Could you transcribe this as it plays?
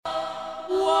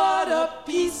a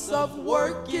piece of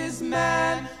work is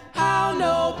man, how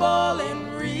noble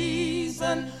in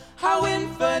reason, how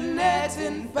infinite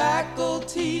in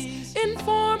faculties, in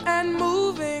form and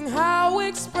moving, how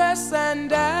express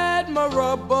and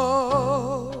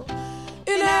admirable,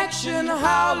 in action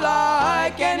how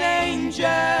like an angel,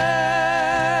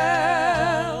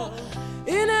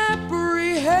 in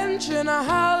apprehension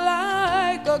how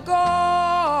like a god.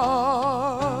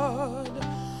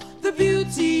 The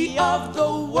beauty of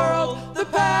the world, the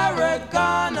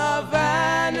paragon of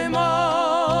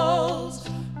animals,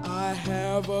 I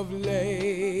have of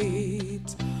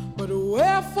late, but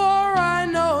wherefore I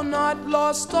know not,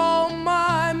 lost all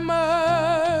my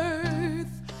mirth.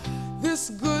 This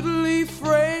goodly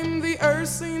frame, the earth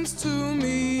seems to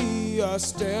me a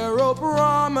sterile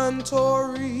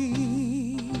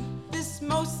promontory. This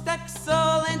most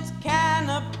excellent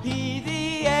canopy,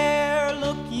 the air,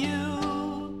 look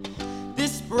you.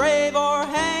 This brave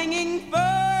o'erhanging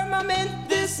firmament,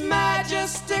 this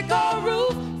majestical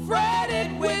roof,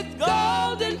 fretted with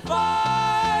golden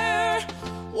fire.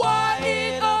 Why,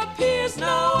 it appears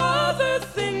no other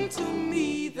thing to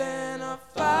me than a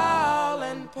foul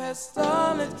and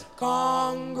pestilent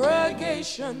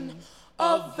congregation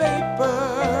of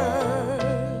vapors.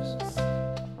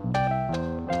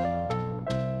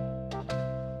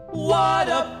 What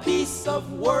a piece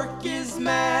of work is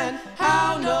man,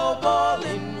 how noble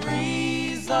in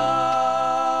reason.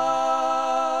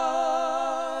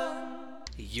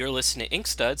 You're listening to Ink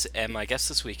Studs, and my guest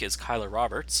this week is Kyler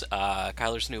Roberts.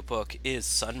 Kyler's new book is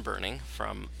Sunburning,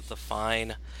 from the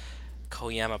fine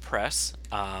Koyama Press,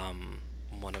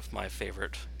 one of my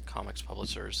favorite comics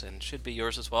publishers, and should be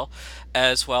yours as well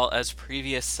as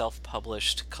previous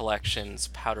self-published collections,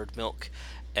 Powdered Milk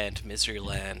and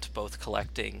Miseryland, both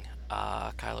collecting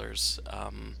Kyler's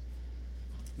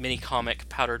mini comic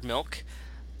Powdered Milk,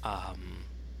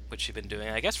 which you've been doing,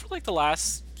 I guess, for like the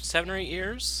last 7 or 8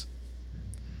 years.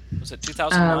 Was it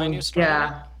 2009 you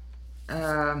started?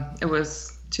 Yeah, it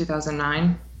was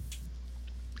 2009.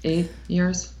 8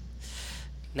 years.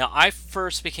 Now, I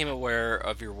first became aware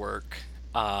of your work,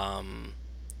 and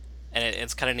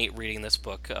it's kind of neat reading this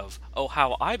book of,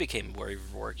 how I became aware of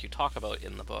your work. You talk about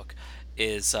in the book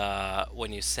is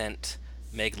when you sent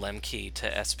Meg Lemke to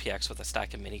SPX with a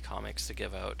stack of mini comics to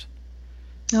give out.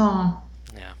 Oh.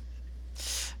 Yeah.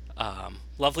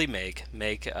 Lovely Meg.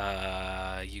 Meg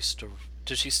used to...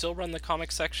 Does she still run the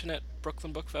comic section at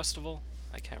Brooklyn Book Festival?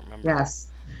 I can't remember. Yes.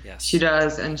 Yes. She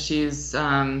does, and she's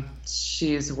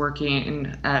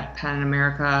working at Pen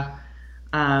America,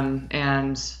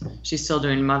 and she's still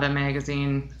doing Mother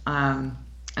magazine, and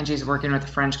she's working with the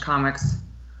French Comics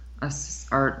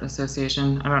Art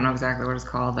Association. I don't know exactly what it's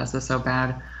called. That's just so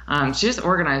bad. She just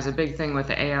organized a big thing with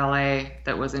the ALA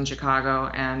that was in Chicago,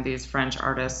 and these French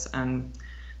artists, and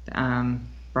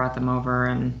brought them over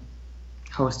and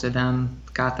hosted them,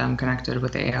 got them connected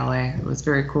with the ALA. It was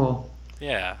very cool.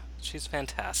 Yeah, she's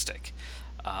fantastic.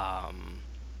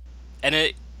 And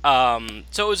it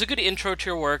so it was a good intro to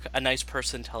your work, a nice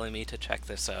person telling me to check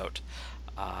this out,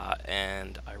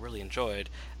 and I really enjoyed.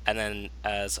 And then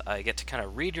as I get to kind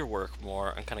of read your work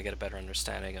more and kind of get a better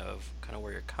understanding of kind of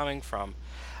where you're coming from,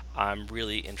 I'm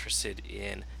really interested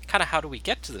in kind of how do we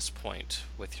get to this point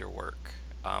with your work,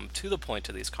 to the point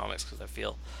of these comics, because I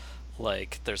feel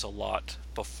like there's a lot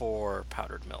before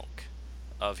Powdered Milk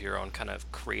of your own kind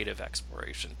of creative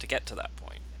exploration to get to that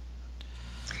point.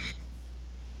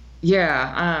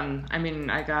 Yeah, I mean,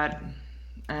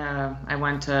 I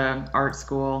went to art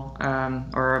school,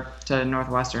 or to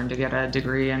Northwestern to get a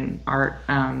degree in art,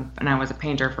 and I was a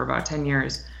painter for about 10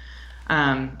 years.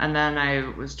 And then I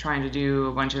was trying to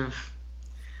do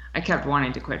I kept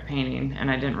wanting to quit painting, and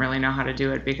I didn't really know how to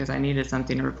do it because I needed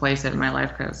something to replace it in my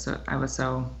life, because I was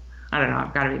so, I don't know,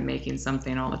 I've got to be making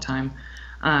something all the time.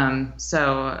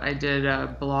 So I did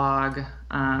a blog.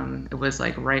 It was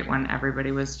like right when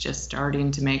everybody was just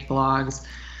starting to make blogs,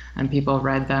 and people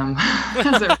read them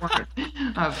because there weren't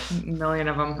a million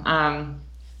of them.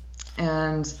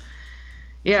 And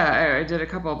yeah, I did a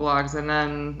couple of blogs, and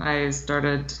then I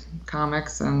started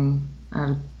comics, and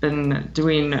I've been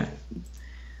doing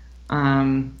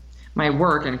my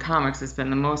work in comics has been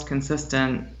the most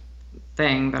consistent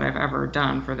thing that I've ever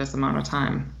done for this amount of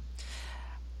time.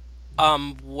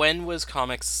 When was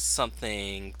comics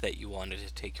something that you wanted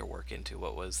to take your work into?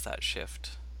 What was that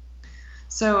shift?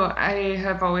 So I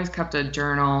have always kept a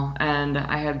journal, and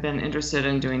I had been interested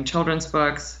in doing children's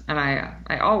books, and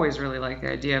I always really liked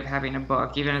the idea of having a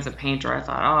book. Even as a painter, I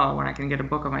thought, oh, when I can get a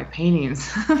book of my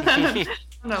paintings,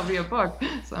 that'll be a book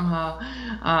somehow.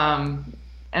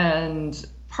 And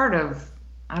part of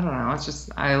I don't know. It's just,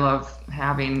 I love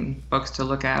having books to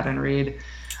look at and read.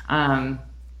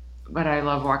 But I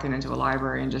love walking into a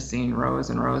library and just seeing rows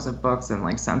and rows of books and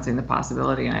like sensing the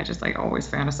possibility. And I just like always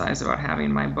fantasize about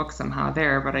having my book somehow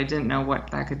there, but I didn't know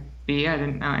what that could be. I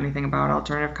didn't know anything about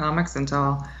alternative comics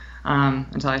until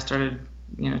I started,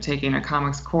 taking a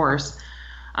comics course.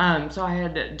 So I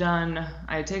had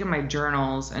taken my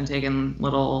journals and taken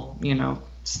little,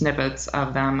 snippets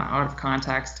of them out of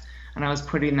context. And I was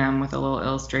putting them with a little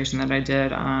illustration that I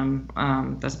did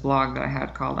on this blog that I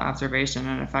had called Observation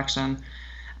and Affection.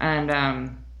 And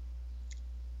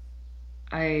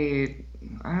I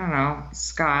don't know,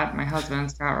 Scott, my husband,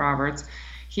 Scott Roberts,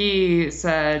 he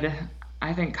said,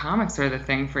 I think comics are the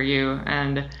thing for you.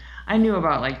 And I knew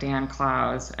about like Dan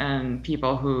Clowes and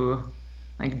people who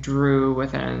like drew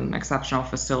with an exceptional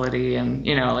facility and,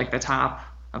 like the top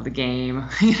of the game,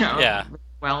 Yeah.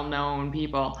 well-known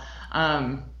people.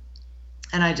 And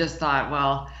I just thought,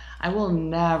 well, I will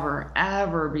never,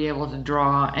 ever be able to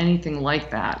draw anything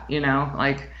like that,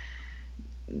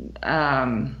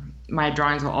 my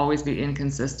drawings will always be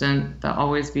inconsistent. There'll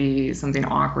always be something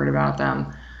awkward about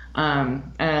them.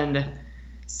 And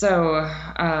so,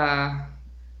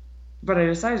 but I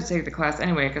decided to take the class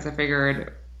anyway, because I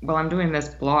figured, well, I'm doing this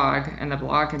blog, and the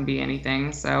blog can be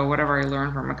anything. So whatever I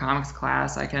learn from a comics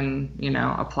class, I can,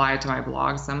 apply it to my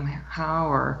blog somehow,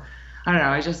 or I don't know.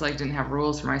 I just didn't have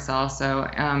rules for myself. So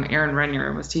Aaron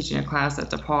Renier was teaching a class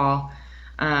at DePaul,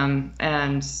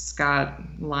 and Scott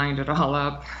lined it all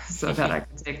up so that I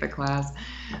could take the class.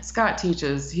 Scott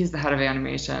he's the head of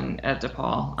animation at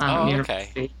DePaul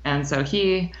University. Okay. And so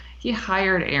he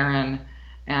hired Aaron,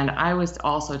 and I was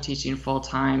also teaching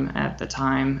full-time at the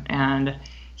time, and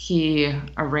he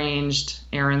arranged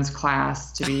Aaron's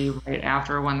class to be right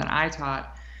after one that I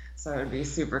taught. So it would be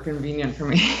super convenient for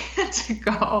me to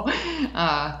go.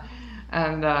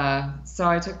 So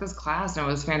I took this class, and it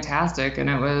was fantastic. And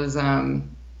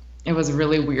it was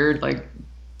really weird, like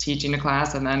teaching a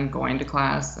class and then going to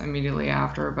class immediately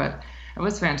after, but it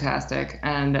was fantastic.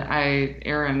 And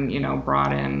Aaron,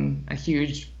 brought in a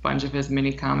huge bunch of his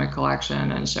mini comic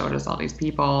collection and showed us all these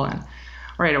people. And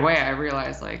right away I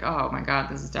realized oh my God,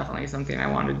 this is definitely something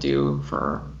I want to do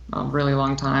for a really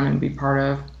long time and be part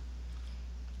of.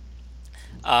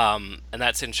 And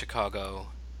that's in Chicago.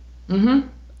 Mm-hmm.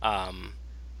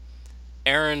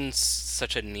 Aaron's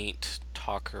such a neat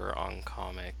talker on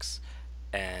comics,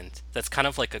 and that's kind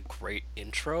of like a great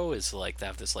intro, is like to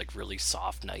have this like really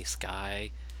soft, nice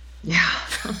guy. Yeah.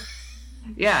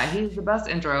 Yeah, he's the best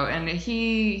intro, and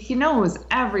he knows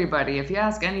everybody. If you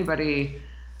ask anybody,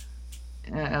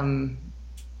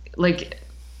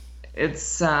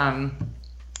 it's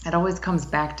it always comes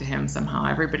back to him somehow.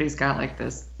 Everybody's got like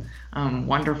this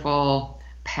wonderful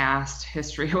past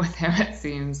history with him, it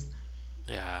seems.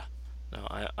 Yeah, no,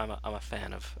 I'm a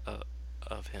fan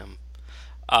of him.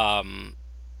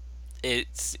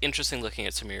 It's interesting looking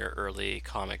at some of your early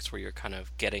comics where you're kind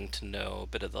of getting to know a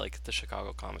bit of like the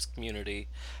Chicago comics community.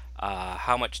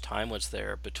 How much time was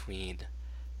there between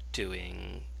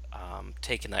doing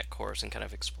taking that course and kind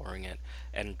of exploring it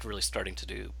and really starting to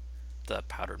do the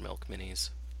Powdered Milk minis?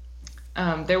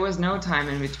 There was no time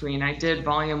in between. I did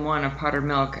volume 1 of Powdered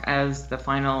Milk as the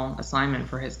final assignment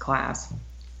for his class.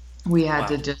 We had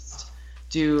to just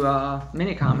do a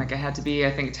mini comic. It had to be,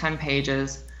 I think, 10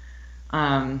 pages,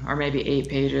 or maybe 8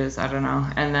 pages, I don't know.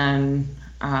 And then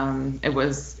it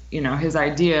was, his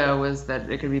idea was that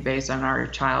it could be based on our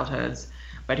childhoods.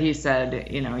 But he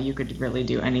said, you could really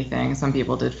do anything. Some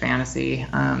people did fantasy.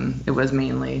 It was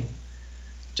mainly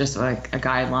just like a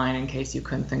guideline in case you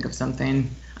couldn't think of something.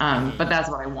 But that's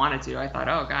what I wanted to. I thought,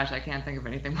 oh gosh, I can't think of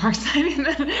anything more exciting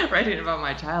than writing about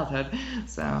my childhood.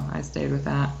 So I stayed with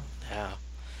that. Yeah.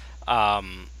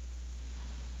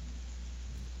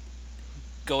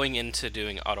 Going into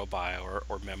doing autobio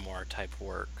or memoir type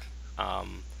work,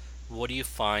 what do you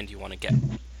find you want to get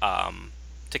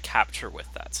to capture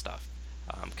with that stuff?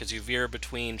 Because you veer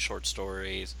between short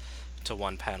stories to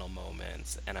one panel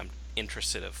moments, and I'm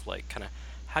interested of like kind of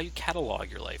how you catalog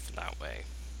your life in that way.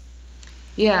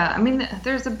 Yeah, I mean,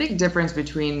 there's a big difference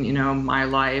between, my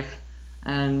life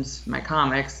and my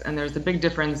comics, and there's a big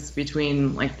difference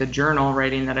between like the journal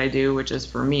writing that I do, which is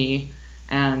for me,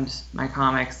 and my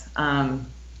comics. And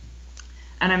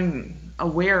I'm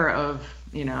aware of,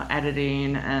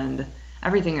 editing, and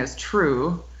everything is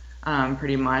true,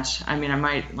 pretty much. I mean, I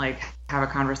might like have a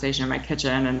conversation in my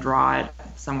kitchen and draw it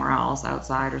somewhere else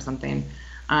outside or something,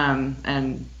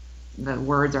 and the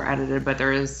words are edited, but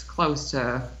they're as close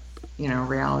to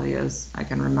reality as I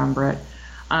can remember it.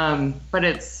 But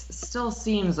it still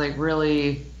seems like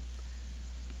really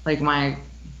like my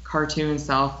cartoon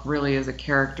self really is a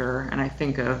character, and I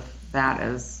think of that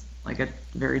as like a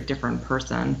very different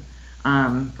person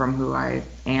from who I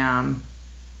am.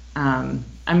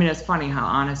 I mean, it's funny how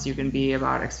honest you can be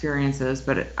about experiences,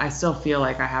 but I still feel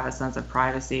like I have a sense of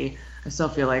privacy. I still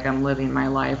feel like I'm living my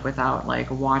life without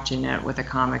like watching it with a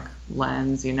comic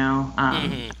lens, you know?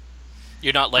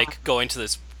 You're not like going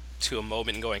to a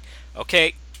moment and going,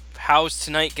 okay, how's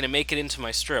tonight going to make it into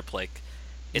my strip? Like,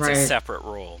 it's Right. a separate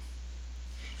role.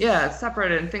 Yeah, it's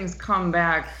separate and things come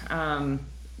back.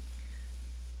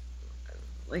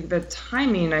 Like the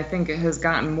timing, I think, has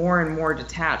gotten more and more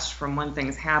detached from when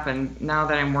things happen now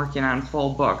that I'm working on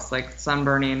full books. Like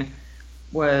Sunburning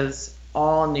was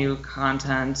all new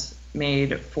content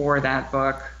made for that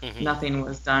book. Nothing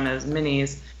was done as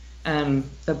minis. And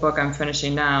the book I'm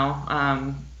finishing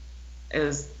now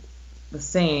is the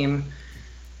same.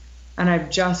 And I've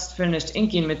just finished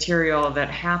inking material that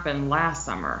happened last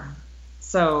summer.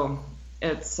 So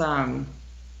it's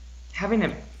having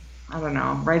it, I don't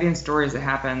know, writing stories that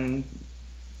happen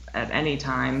at any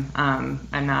time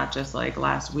and not just like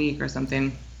last week or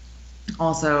something.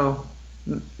 Also,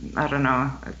 I don't know,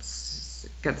 it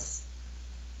gets,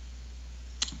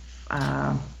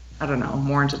 I don't know,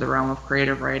 more into the realm of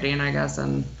creative writing, I guess.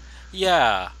 And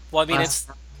Yeah. Well, I mean, less-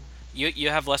 you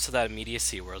have less of that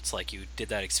immediacy where it's like you did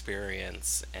that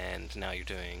experience and now you're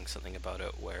doing something about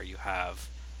it where you have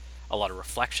a lot of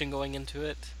reflection going into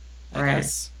it, I Right.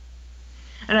 guess.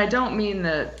 And I don't mean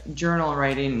that journal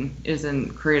writing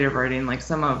isn't creative writing. Like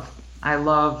I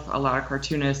love a lot of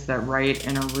cartoonists that write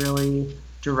in a really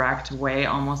direct way,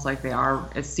 almost like they are,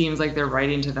 it seems like they're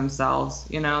writing to themselves,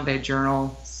 you know, they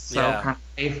journal so Yeah. kind of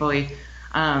faithfully.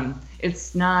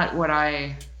 It's not what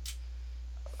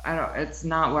it's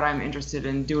not what I'm interested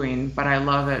in doing, but I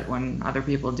love it when other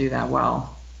people do that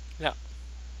well. Yeah.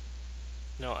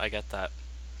 No, I get that.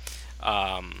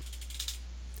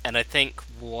 And I think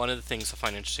one of the things I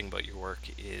find interesting about your work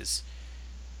is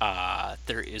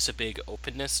there is a big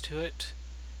openness to it,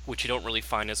 which you don't really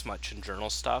find as much in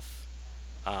journal stuff.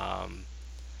 I'm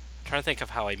trying to think of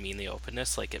how I mean the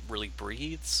openness, like it really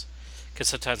breathes. Because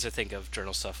sometimes I think of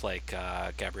journal stuff like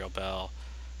Gabrielle Bell,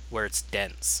 where it's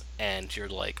dense and you're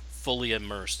like fully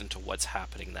immersed into what's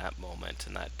happening that moment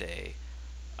and that day.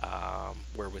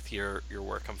 Where with your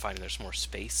work, I'm finding there's more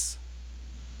space.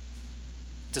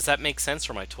 Does that make sense,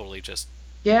 or am I totally just...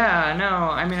 Yeah,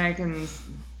 no, I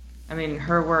mean,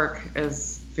 her work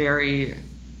is very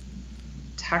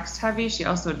text heavy. She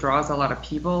also draws a lot of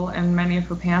people in many of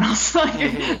her panels.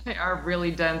 Like, they are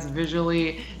really dense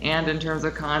visually and in terms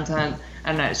of content.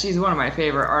 And she's one of my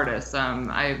favorite artists. I'm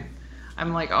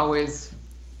like always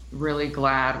really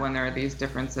glad when there are these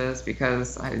differences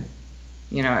because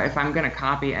you know, if I'm going to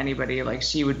copy anybody, like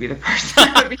she would be the person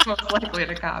I would be most likely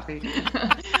to copy.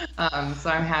 So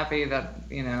I'm happy that,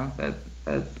 you know, that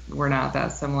we're not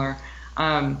that similar.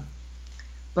 Yeah,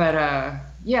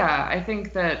 I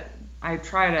think that I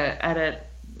try to edit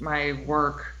my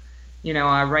work. You know,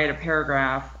 I write a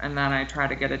paragraph and then I try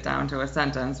to get it down to a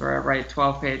sentence, or I write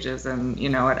 12 pages and, you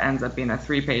know, it ends up being a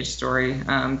 3-page story.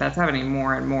 That's happening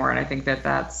more and more. And I think that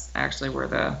that's actually where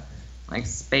the like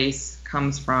space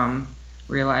comes from,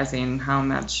 realizing how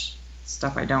much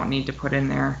stuff I don't need to put in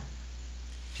there.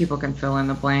 People can fill in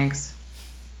the blanks.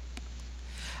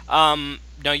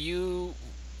 Now you,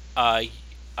 I'm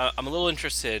a little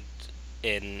interested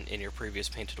in your previous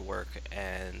painted work,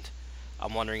 and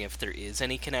I'm wondering if there is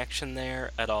any connection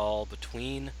there at all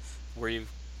between where you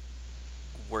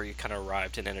kind of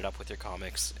arrived and ended up with your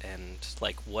comics, and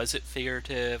like, was it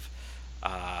figurative?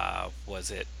 Was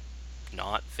it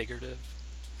not figurative?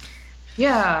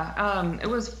 Yeah, it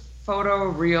was photo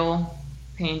real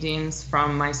paintings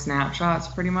from my snapshots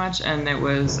pretty much, and it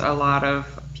was a lot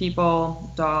of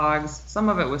people, dogs, some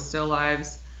of it was still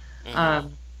lives.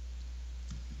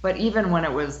 But even when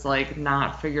it was like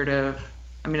not figurative,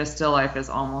 I mean, a still life is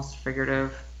almost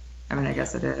figurative. I mean, I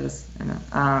guess it is in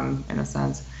a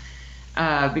sense,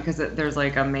 because there's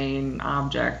like a main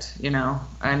object, you know.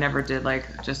 I never did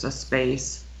like just a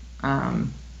space. I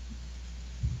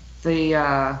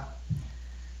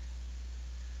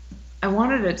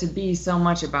wanted it to be so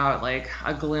much about like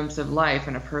a glimpse of life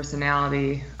and a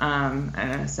personality, and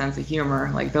a sense of humor.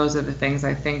 Like those are the things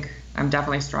I think I'm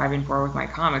definitely striving for with my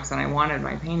comics, and I wanted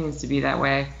my paintings to be that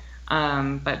way.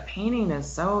 But painting is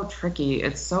so tricky.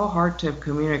 It's so hard to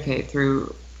communicate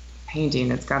through painting.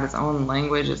 It's got its own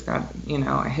language. It's got, you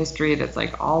know, a history that's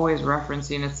like always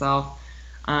referencing itself.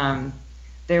 I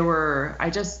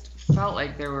just felt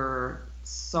like there were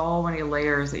so many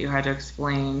layers that you had to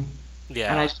explain.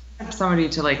 Yeah. And I just expect somebody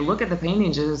to like look at the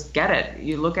painting to just get it.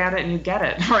 You look at it and you get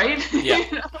it, right? Yeah.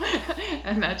 You know?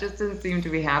 And that just didn't seem to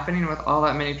be happening with all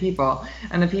that many people.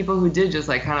 And the people who did just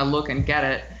like kind of look and get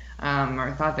it,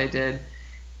 or thought they did,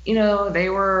 you know, they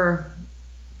were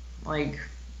like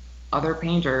other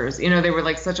painters. You know, they were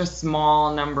like such a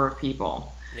small number of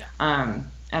people. Yeah.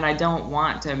 And I don't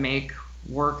want to make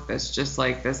work that's just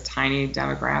like this tiny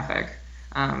demographic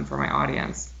for my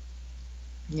audience.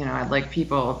 You know, I'd like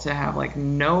people to have like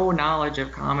no knowledge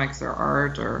of comics or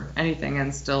art or anything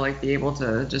and still like be able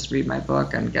to just read my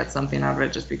book and get something out of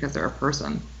it just because they're a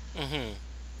person. Mm-hmm.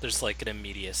 There's like an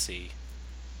immediacy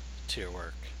to your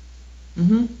work.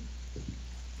 Mm-hmm.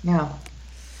 Yeah.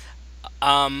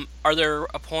 Are there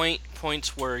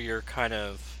points where you're kind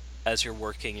of, as you're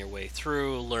working your way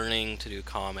through, learning to do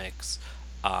comics,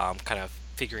 kind of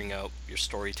figuring out your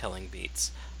storytelling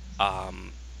beats,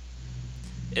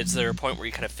 is there a point where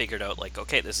you kind of figured out, like,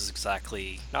 okay, this is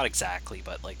not exactly,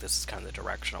 but like this is kind of the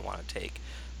direction I want to take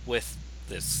with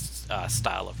this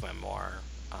style of memoir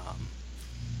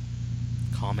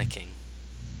comicking?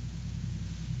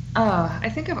 I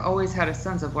think I've always had a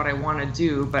sense of what I want to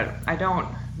do, but I don't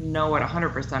know it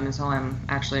 100% until I'm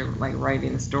actually like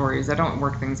writing the stories. I don't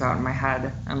work things out in my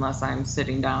head unless I'm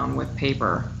sitting down with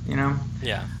paper, you know?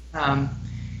 Yeah.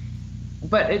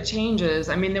 But it changes.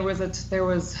 I mean, there was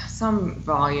some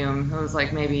volume. It was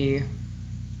like maybe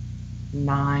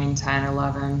 9, 10,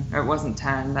 11. Or it wasn't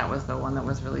 10. That was the one that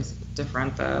was really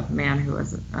different. The man who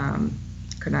was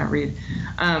could not read.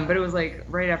 But it was like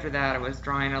right after that, I was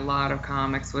drawing a lot of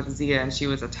comics with Zia, and she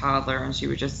was a toddler, and she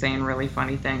was just saying really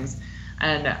funny things.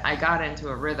 And I got into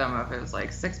a rhythm of, it was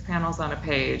like 6 panels on a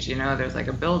page, you know, there's like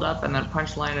a build up and then a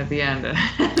punchline at the end.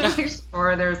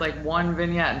 Or there's like one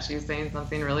vignette and she's saying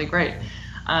something really great.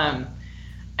 And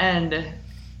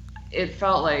it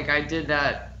felt like I did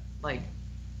that like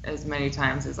as many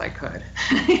times as I could.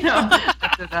 You know,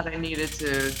 after that I needed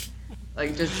to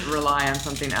like just rely on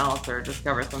something else or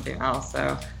discover something else.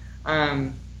 So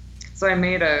I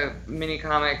made a mini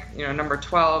comic, you know, number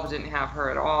 12, didn't have her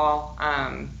at all.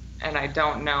 And I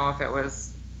don't know if it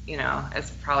was, you know, it's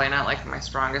probably not like my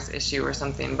strongest issue or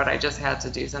something, but I just had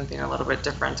to do something a little bit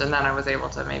different. And then I was able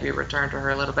to maybe return to her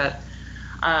a little bit.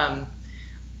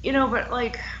 You know, but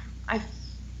like,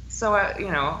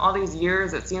 you know, all these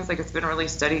years, it seems like it's been really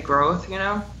steady growth, you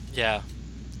know? Yeah.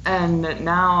 And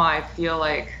now I feel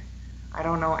like I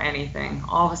don't know anything.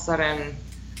 All of a sudden,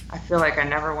 I feel like I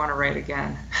never want to write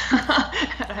again.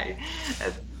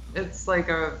 It's like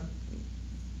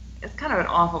it's kind of an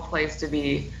awful place to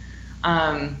be.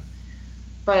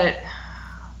 But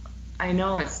I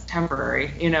know it's temporary,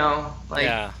 you know, like,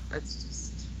 yeah. It's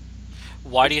just.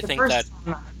 Why do you think that?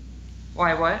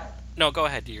 Why what? No, go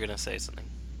ahead. You're going to say something.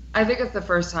 I think it's the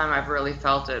first time I've really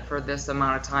felt it for this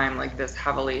amount of time, like this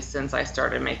heavily, since I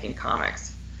started making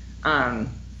comics.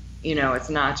 You know, it's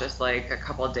not just like a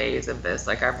couple of days of this,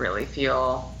 like I really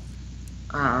feel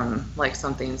like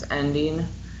something's ending.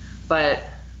 But,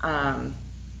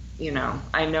 you know,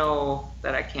 I know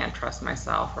that I can't trust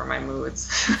myself or my moods.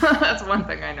 That's one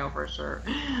thing I know for sure.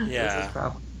 Yeah. This is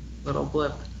probably a little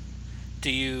blip.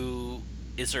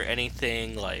 Is there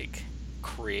anything like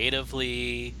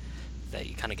creatively that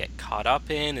you kind of get caught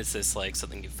up in? Is this like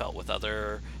something you felt with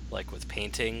with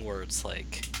painting, where it's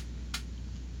like...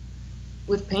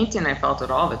 With painting, I felt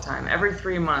it all the time. Every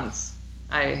 3 months,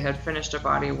 I had finished a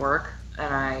body of work,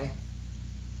 and I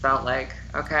felt like,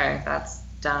 okay, that's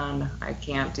done. I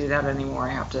can't do that anymore.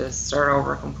 I have to start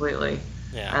over completely.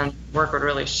 Yeah. And work would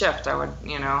really shift. I would,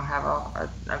 you know, have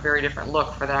a very different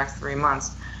look for the next 3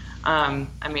 months. I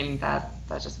mean, that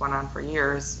just went on for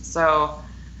years. So,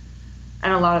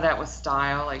 and a lot of that was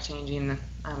style, like changing,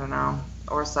 I don't know,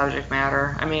 or subject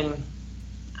matter. I mean,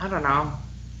 I don't know.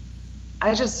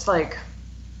 I just like,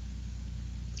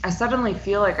 I suddenly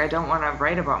feel like I don't want to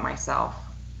write about myself.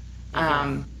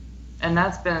 Mm-hmm. And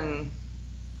that's been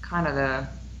kind of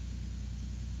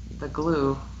the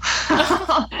glue.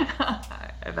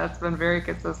 That's been very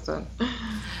consistent.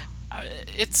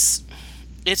 It's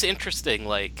interesting,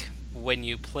 like, when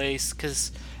you place,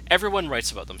 because everyone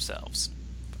writes about themselves.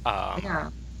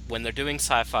 Yeah. When they're doing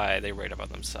sci-fi, they write about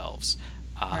themselves.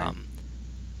 Right.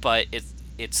 But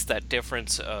it's that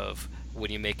difference of when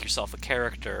you make yourself a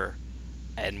character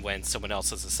and when someone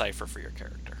else is a cipher for your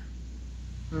character.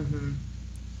 Mm-hmm.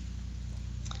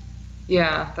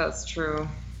 Yeah, that's true.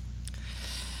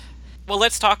 Well,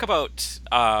 let's talk about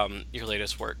your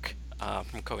latest work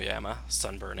from Koyama,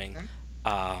 Sunburning,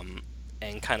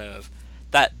 and kind of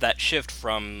that shift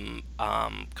from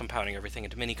compounding everything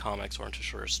into mini comics or into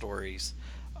shorter stories,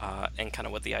 and kind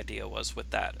of what the idea was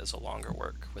with that as a longer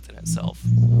work within itself.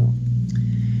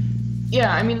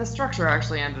 Yeah, I mean, the structure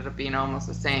actually ended up being almost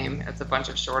the same. It's a bunch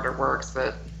of shorter works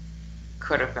that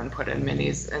could have been put in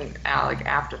minis and like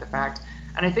after the fact.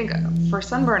 And I think for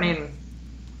Sunburning,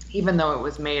 even though it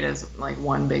was made as like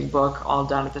one big book all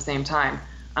done at the same time,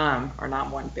 or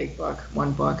not one big book,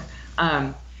 one book,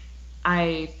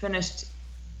 I finished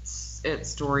it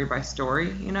story by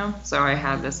story, So I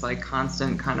had this like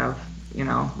constant kind of,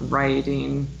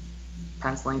 writing,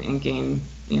 penciling, inking,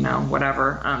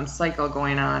 whatever, cycle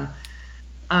going on.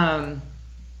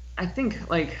 I think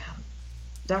like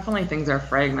definitely things are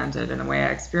fragmented in the way I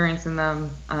experience in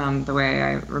them, the way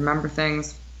I remember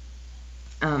things.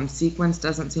 Sequence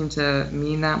doesn't seem to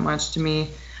mean that much to me.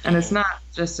 And it's not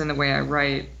just in the way I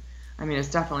write. I mean, it's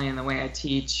definitely in the way I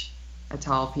teach. I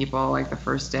tell people like the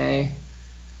first day,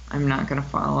 I'm not going to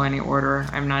follow any order.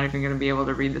 I'm not even going to be able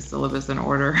to read the syllabus in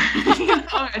order.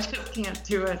 I just can't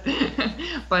do it.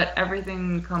 But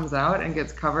everything comes out and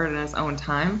gets covered in its own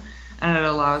time. And it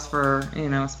allows for,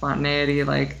 spontaneity.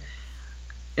 Like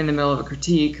in the middle of a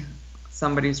critique,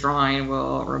 somebody's drawing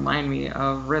will remind me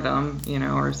of rhythm,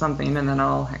 or something. And then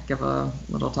I'll give a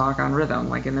little talk on rhythm,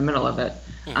 like in the middle of it.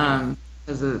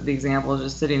 Because the example is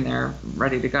just sitting there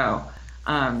ready to go.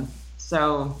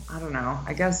 So I don't know,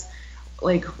 I guess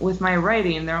like with my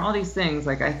writing, there are all these things,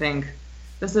 like I think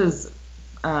this is,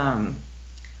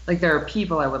 like there are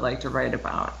people I would like to write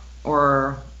about,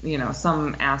 or,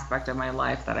 some aspect of my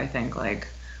life that I think like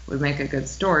would make a good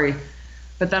story.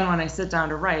 But then when I sit down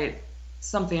to write,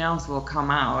 something else will come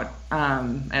out.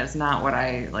 It's not what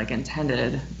I like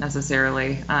intended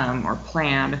necessarily, or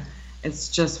planned. It's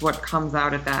just what comes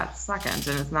out at that second.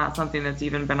 And it's not something that's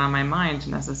even been on my mind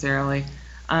necessarily.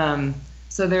 So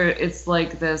it's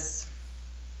like this,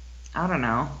 I don't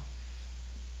know.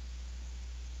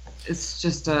 It's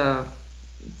just a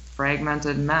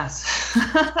fragmented mess.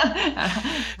 I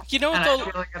feel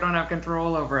like I don't have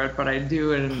control over it, but I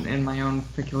do it in my own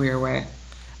peculiar way.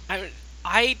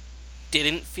 I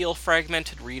didn't feel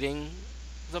fragmented reading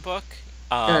the book.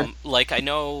 Like I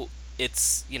know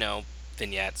it's,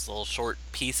 vignettes, little short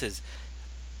pieces.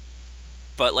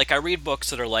 But like I read books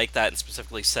that are like that and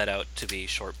specifically set out to be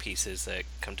short pieces that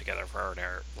come together for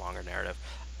a longer narrative.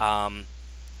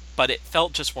 But it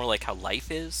felt just more like how life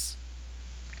is.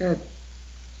 Good.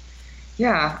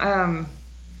 Yeah.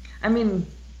 I mean,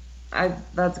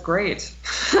 that's great.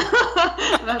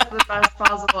 That's the best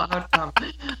possible outcome.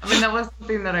 I mean, that was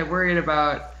something that I worried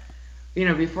about,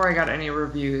 before I got any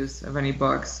reviews of any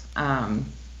books.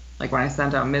 Like when I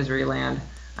sent out Miseryland,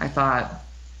 I thought,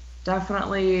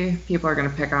 definitely people are going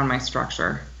to pick on my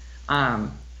structure.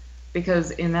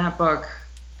 Because in that book,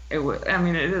 it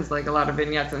is like a lot of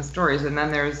vignettes and stories. And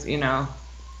then there's,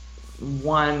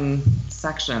 one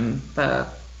section, the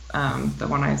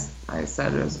one I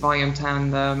said is volume 10,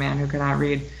 The Man Who Cannot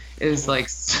Read, is like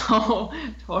so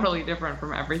totally different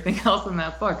from everything else in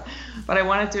that book. But I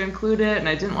wanted to include it, and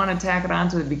I didn't want to tack it on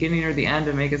to the beginning or the end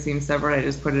and make it seem separate. I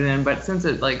just put it in. But since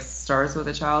it like starts with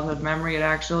a childhood memory, it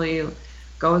actually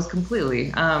goes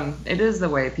completely. It is the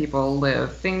way people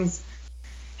live. Things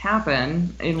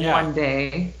happen in one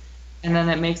day, and then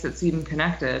it makes it seem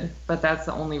connected, but that's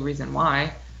the only reason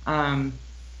why.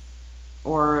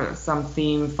 Or some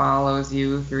theme follows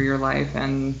you through your life,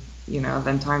 and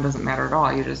then time doesn't matter at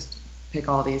all. You just pick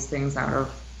all these things out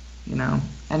of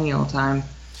any old time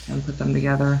and put them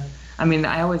together. I mean,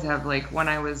 I always have, like, when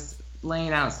I was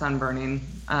laying out Sunburning,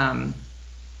 I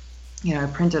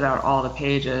printed out all the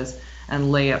pages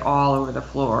and lay it all over the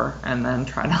floor and then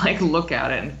try to like look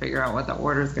at it and figure out what the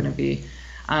order is going to be.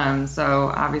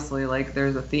 So obviously, like,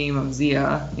 there's a theme of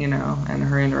Zia, and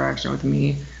her interaction with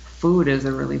me. Food is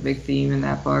a really big theme in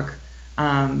that book.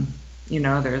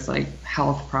 There's like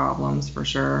health problems for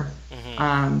sure.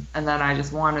 Mm-hmm. And then I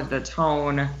just wanted the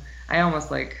tone.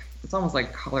 It's almost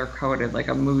like color coded, like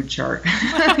a mood chart,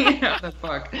 the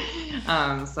book.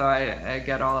 So I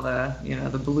get all the,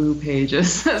 the blue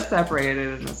pages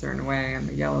separated in a certain way, and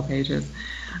the yellow pages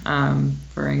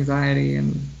for anxiety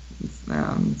and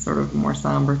sort of more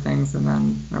somber things, and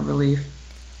then a relief.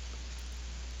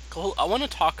 Cool. I want to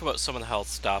talk about some of the health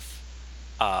stuff,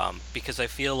 because I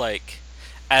feel like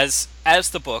as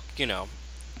the book,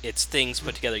 it's things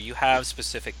put together. You have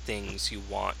specific things you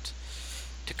want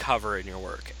to cover in your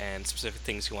work, and specific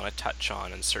things you want to touch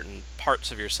on, and certain parts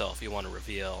of yourself you want to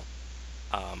reveal,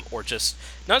 or just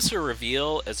not to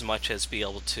reveal as much as be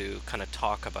able to kind of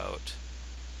talk about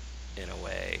in a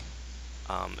way.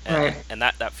 And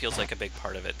that feels like a big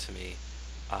part of it to me,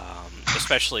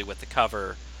 especially with the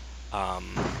cover.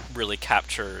 Really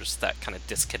captures that kind of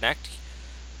disconnect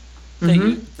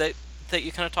that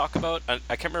you kind of talk about. I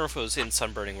can't remember if it was in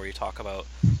Sunburning where you talk about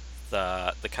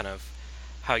the kind of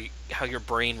how your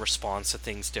brain responds to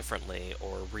things differently,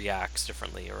 or reacts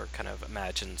differently, or kind of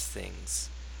imagines things.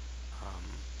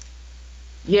 Um,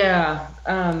 Yeah,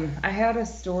 I had a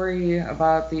story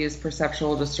about these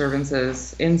perceptual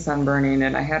disturbances in sunburning,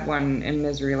 and I had one in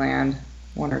Miseryland,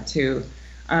 one or two.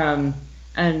 Um,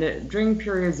 and during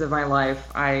periods of my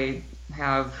life,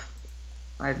 have,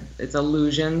 it's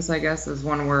illusions, I guess is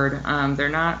one word. They're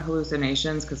not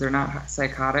hallucinations because they're not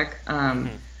psychotic,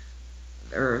 mhm.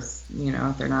 or,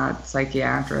 they're not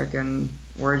psychiatric in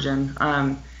origin.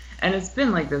 And it's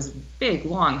been like this big,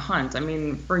 long hunt. I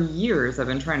mean, for years, I've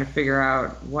been trying to figure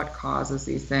out what causes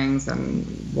these things and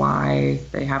why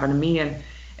they happen to me. And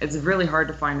it's really hard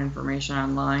to find information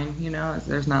online.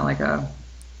 There's not like a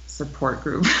support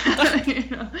group you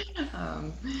know,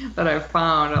 that I've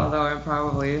found, although I'm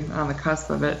probably on the cusp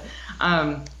of it.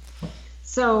 Um,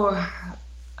 so,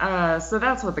 so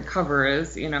that's what the cover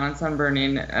is, on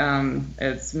Sunburning.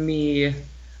 It's me.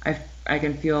 I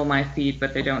can feel my feet,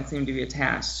 but they don't seem to be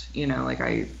attached. Like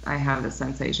I have this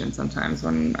sensation sometimes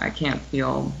when I can't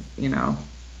feel,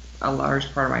 a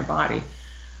large part of my body.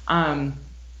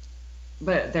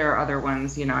 But there are other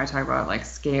ones, I talk about like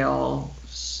scale.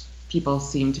 People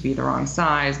seem to be the wrong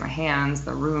size. My hands,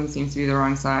 the room seems to be the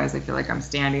wrong size. I feel like I'm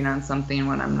standing on something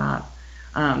when I'm not.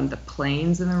 The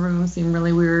planes in the room seem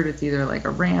really weird. It's either like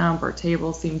a ramp or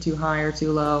tables seem too high or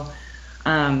too low.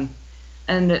 And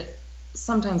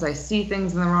sometimes I see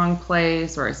things in the wrong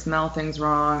place, or I smell things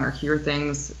wrong, or hear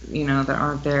things, that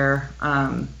aren't there.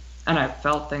 And I've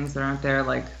felt things that aren't there.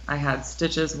 Like I had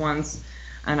stitches once,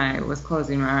 and I was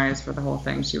closing my eyes for the whole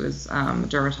thing. She was, a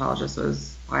dermatologist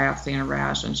was biopsying a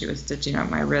rash, and she was stitching up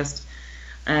my wrist.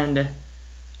 And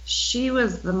she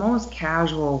was the most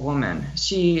casual woman.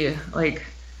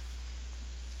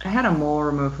 I had a mole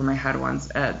removed from my head once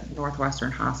at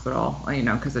Northwestern Hospital,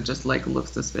 because it just like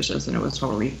looked suspicious, and it was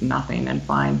totally nothing and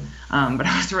fine. But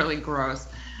it was really gross.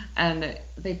 And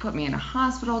they put me in a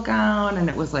hospital gown, and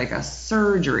it was like a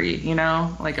surgery,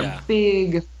 like Yeah. a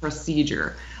big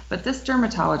procedure. But this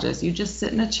dermatologist, you just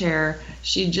sit in a chair,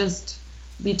 she'd just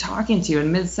be talking to you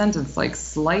in mid-sentence, like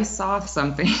slice off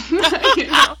something,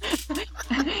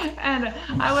 And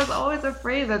I was always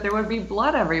afraid that there would be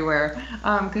blood everywhere,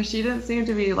 because she didn't seem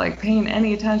to be like paying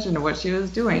any attention to what she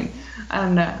was doing.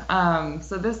 And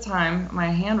so this time my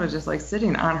hand was just like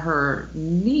sitting on her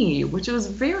knee, which was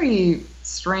very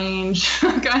strange,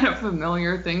 kind of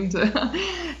familiar thing to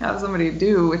have somebody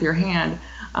do with your hand.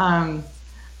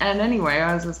 And anyway,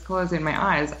 I was just closing my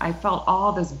eyes. I felt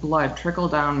all this blood trickle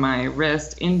down my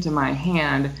wrist into my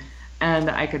hand,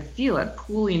 and I could feel it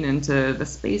pooling into the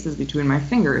spaces between my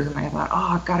fingers. And I thought,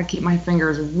 I've got to keep my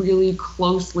fingers really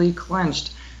closely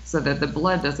clenched so that the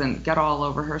blood doesn't get all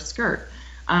over her skirt.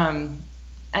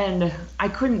 And I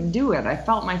couldn't do it. I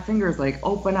felt my fingers like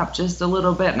open up just a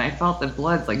little bit, and I felt the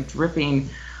blood like dripping.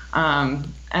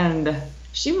 And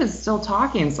she was still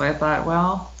talking, so I thought,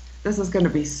 well, this is going to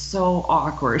be so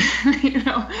awkward,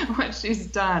 what she's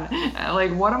done.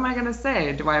 Like, what am I going to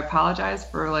say? Do I apologize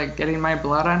for like getting my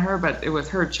blood on her? But it was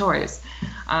her choice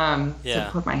to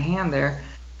put my hand there.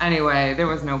 Anyway, there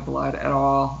was no blood at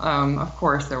all. Of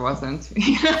course there wasn't.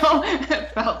 It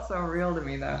felt so real to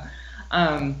me though.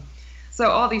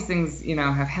 So all these things,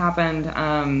 have happened.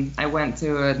 I went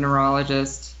to a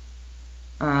neurologist.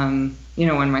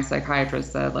 When my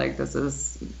psychiatrist said, like,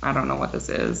 I don't know what this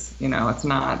is, it's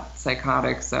not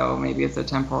psychotic, so maybe it's a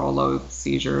temporal lobe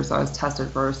seizure. So I was tested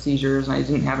for seizures, and I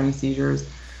didn't have any seizures.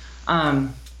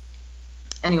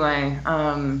 Anyway,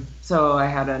 so I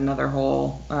had another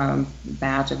whole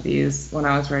batch of these when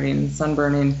I was writing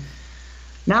Sunburning.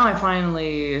 Now I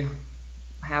finally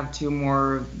have two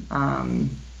more.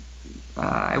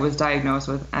 I was diagnosed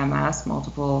with MS,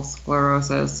 multiple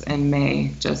sclerosis, in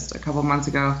May, just a couple months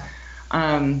ago.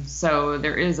 So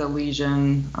there is a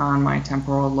lesion on my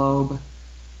temporal lobe,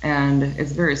 and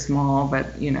it's very small,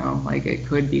 but, like it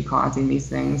could be causing these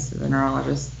things, the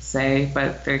neurologists say,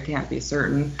 but they can't be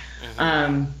certain.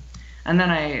 Mm-hmm. And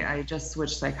then I just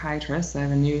switched psychiatrists. I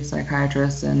have a new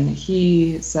psychiatrist, and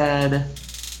he said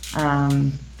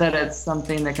that it's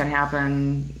something that can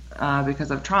happen because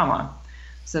of trauma.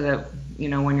 So that,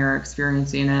 when you're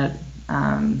experiencing it,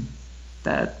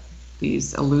 that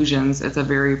these illusions, it's a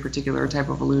very particular type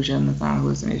of illusion that's not a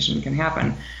hallucination, can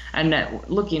happen. And that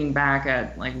looking back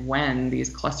at like when these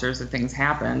clusters of things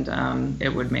happened, it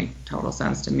would make total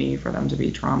sense to me for them to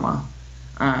be trauma.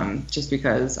 Just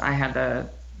because I had the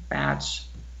batch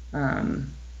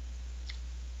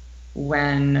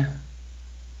when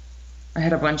I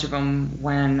had a bunch of them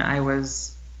when I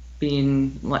was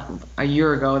a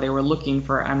year ago. They were looking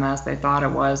for MS. They thought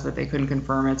it was, but they couldn't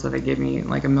confirm it, so they gave me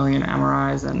like a million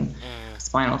MRIs and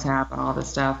Spinal Tap and all this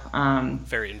stuff.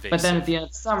 Very invasive. But then at the end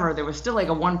of the summer, there was still like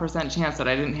a 1% chance that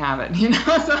I didn't have it, you know?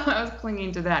 So I was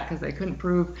clinging to that because they couldn't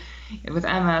prove, with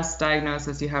MS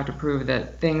diagnosis, you have to prove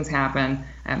that things happen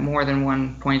at more than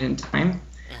one point in time.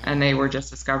 And they were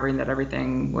just discovering that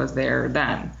everything was there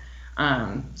then.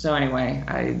 So anyway,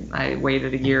 I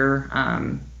waited a year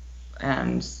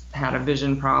and had a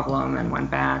vision problem and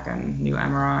went back and new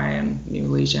MRI and new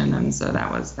lesion. And so that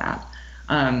was that.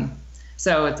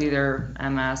 So it's either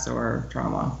MS or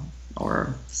trauma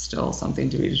or still something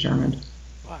to be determined.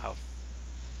 Wow.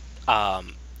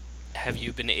 Have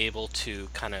you been able to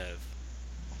kind of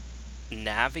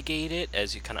navigate it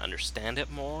as you kind of understand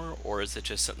it more, or is it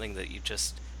just something that you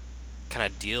just kind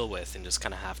of deal with and just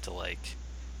kind of have to like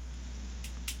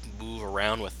move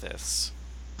around with this?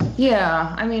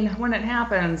 Yeah, I mean, when it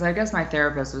happens, I guess my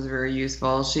therapist was very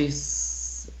useful.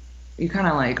 You kind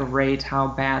of like rate how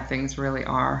bad things really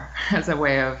are as a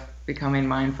way of becoming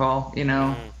mindful, you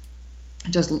know,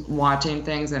 just watching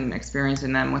things and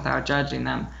experiencing them without judging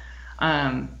them.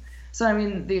 So, I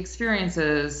mean, the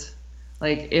experiences,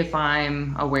 like if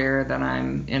I'm aware that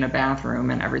I'm in a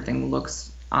bathroom and everything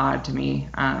looks odd to me,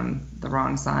 the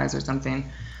wrong size or something,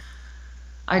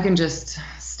 I can just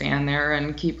stand there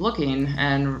and keep looking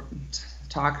and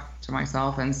talk to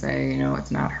myself and say, you know,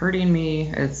 it's not hurting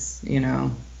me. It's, you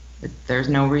know, there's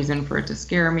no reason for it to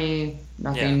scare me.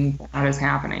 Nothing bad is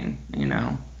happening, you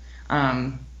know.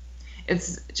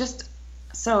 It's just,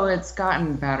 so it's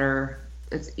gotten better.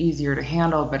 It's easier to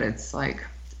handle, but it's like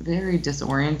very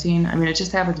disorienting. I mean, it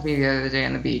just happened to me the other day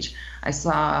on the beach.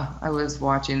 I was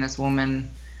watching this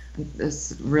woman,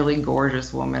 this really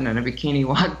gorgeous woman in a bikini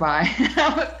walk by.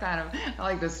 I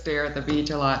like to stare at the beach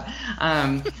a lot.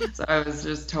 So I was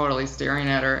just totally staring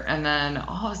at her. And then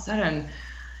all of a sudden,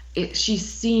 she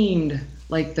seemed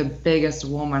like the biggest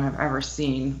woman I've ever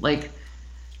seen. Like,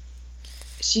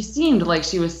 she seemed like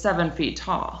she was 7 feet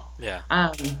tall. Yeah.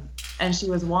 And she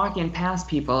was walking past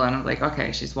people, and I was like,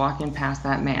 okay, she's walking past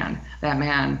that man. That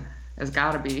man has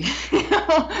got to be, you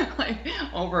know, like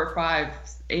over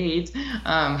 5'8".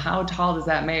 How tall does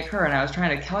that make her? And I was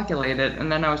trying to calculate it,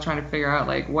 and then I was trying to figure out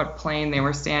like what plane they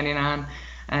were standing on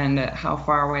and how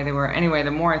far away they were. Anyway, the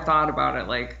more I thought about it,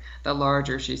 like the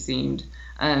larger she seemed,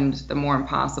 and the more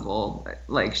impossible,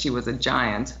 like she was a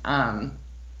giant.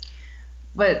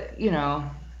 But, you know,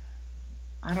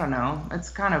 I don't know. It's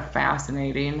kind of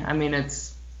fascinating. I mean,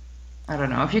 I don't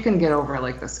know. If you can get over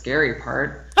like the scary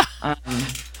part,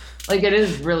 like it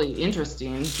is really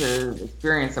interesting to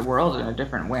experience the world in a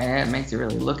different way. It makes you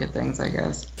really look at things, I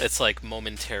guess. It's like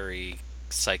momentary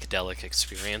psychedelic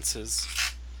experiences.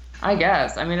 I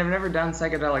guess. I mean, I've never done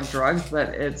psychedelic drugs, but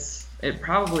it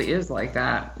probably is like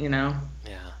that, you know?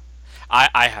 Yeah.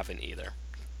 I haven't either,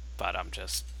 but I'm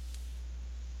just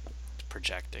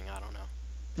projecting. I don't know.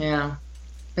 Yeah.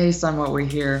 Based on what we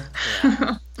hear.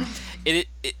 Yeah.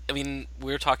 I mean,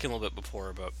 we were talking a little bit before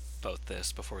about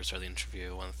this before we started the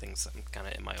interview. One of the things I'm kind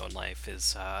of in my own life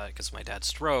is, because of my dad's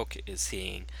stroke, is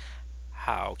seeing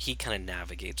how he kind of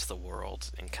navigates the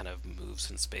world and kind of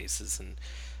moves in spaces and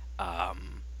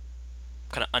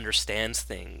kind of understands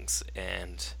things.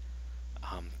 And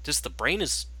just the brain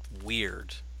is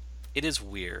weird. It is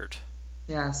weird.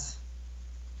 Yes.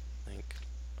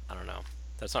 I don't know.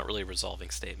 That's not really a resolving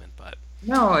statement, but...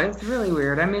 No, it's really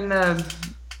weird. I mean,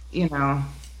 you know,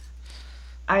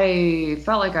 I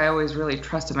felt like I always really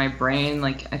trusted my brain.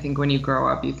 Like, I think when you grow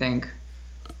up, you think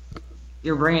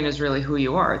your brain is really who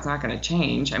you are. It's not going to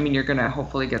change. I mean, you're going to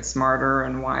hopefully get smarter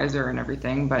and wiser and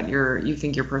everything, but you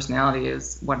think your personality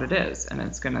is what it is, and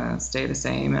it's going to stay the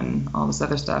same and all this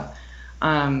other stuff.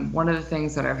 One of the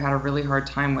things that I've had a really hard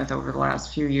time with over the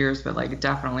last few years, but like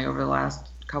definitely over the last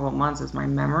couple of months, is my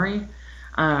memory.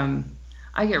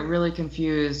 I get really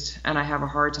confused and I have a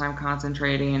hard time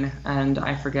concentrating, and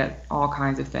I forget all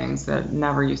kinds of things that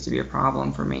never used to be a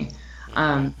problem for me.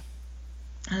 I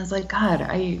was like, God,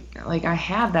 I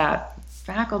had that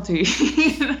faculty,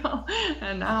 you know,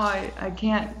 and now I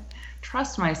can't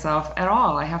trust myself at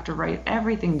all. I have to write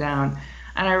everything down,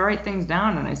 and I write things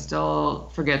down and I still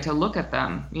forget to look at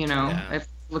them, you know. I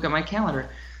look at my calendar.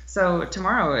 So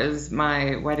tomorrow is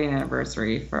my wedding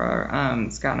anniversary for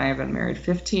Scott and I have been married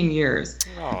 15 years.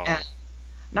 Aww. And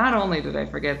not only did I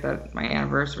forget that my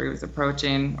anniversary was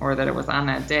approaching or that it was on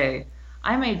that day,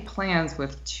 I made plans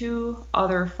with 2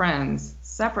 other friends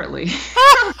separately.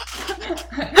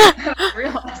 I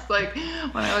realized, like,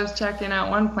 when I was checking out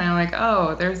one plan, like,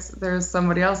 oh, there's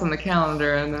somebody else on the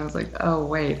calendar, and I was like, oh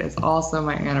wait, it's also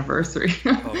my anniversary.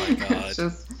 Oh my God. It's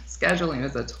just scheduling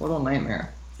is a total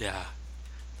nightmare. Yeah.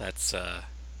 That's,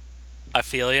 I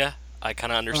feel ya. I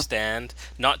kind of understand.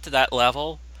 Not to that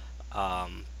level,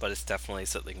 But it's definitely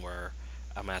something where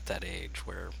I'm at that age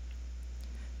where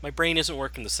my brain isn't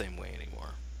working the same way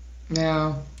anymore.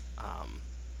 Yeah.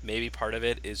 Maybe part of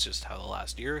it is just how the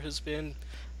last year has been,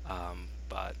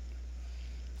 but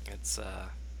it's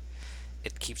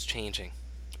it keeps changing.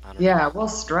 I don't know. Yeah, well,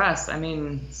 stress. I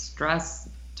mean, stress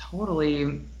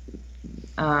totally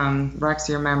wrecks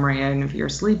your memory, and if your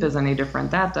sleep is any different,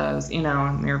 that does,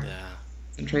 and your Yeah.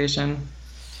 concentration.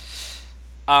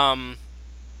 Um,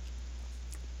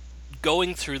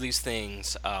 Going through these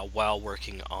things while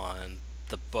working on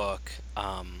the book,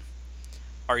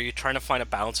 are you trying to find a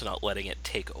balance and not letting it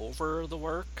take over the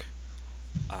work,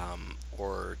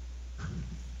 or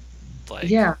like,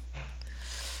 Yeah,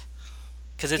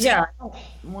 because it's yeah. I don't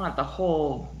want the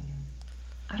whole.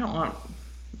 I don't want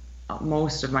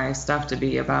most of my stuff to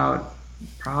be about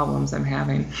problems I'm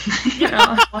having.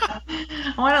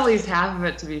 I want at least half of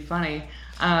it to be funny.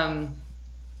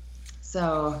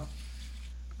 So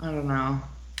I don't know.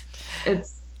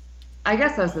 It's I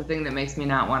guess that's the thing that makes me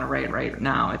not want to write right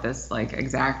now at this like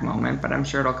exact moment, but I'm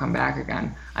sure it'll come back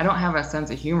again. I don't have a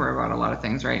sense of humor about a lot of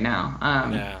things right now.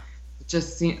 yeah,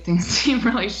 Things seem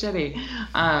really shitty.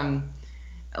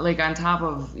 Like on top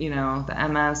of, the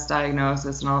MS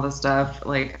diagnosis and all this stuff,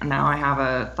 like now I have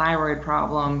a thyroid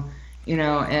problem,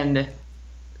 and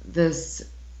this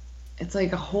it's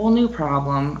like a whole new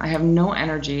problem. I have no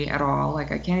energy at all.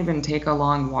 Like I can't even take a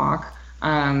long walk.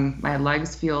 My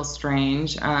legs feel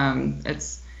strange.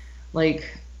 It's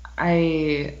like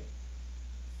I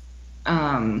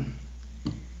um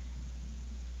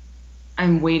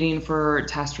I'm waiting for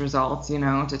test results,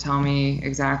 to tell me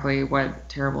exactly what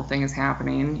terrible thing is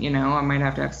happening. I might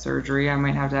have to have surgery. I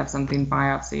might have to have something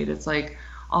biopsied. It's like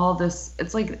all this,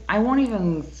 it's like I won't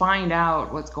even find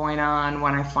out what's going on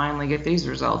when I finally get these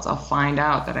results. I'll find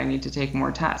out that I need to take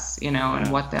more tests,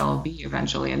 and what they'll be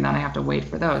eventually. And then I have to wait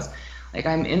for those. Like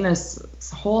I'm in this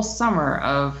whole summer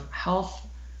of health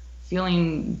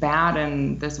feeling bad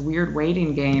and this weird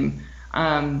waiting game.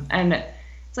 And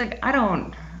it's like,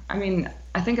 I mean,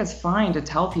 I think it's fine to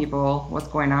tell people what's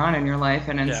going on in your life.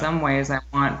 And in yeah, some ways, I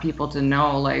want people to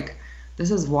know, like, this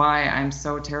is why I'm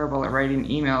so terrible at writing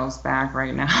emails back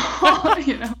right now.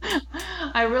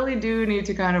 I really do need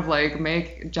to kind of like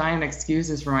make giant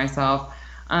excuses for myself.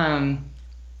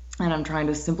 And I'm trying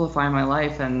to simplify my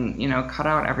life and, cut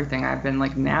out everything. I've been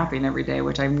like napping every day,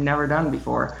 which I've never done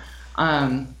before.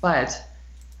 But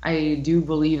I do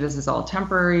believe this is all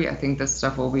temporary. I think this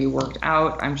stuff will be worked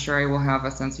out. I'm sure I will have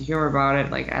a sense of humor about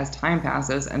it, like as time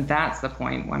passes. And that's the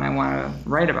point when I want to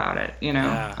write about it,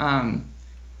 yeah,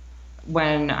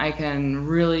 when I can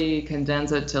really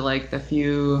condense it to like the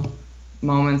few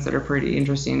moments that are pretty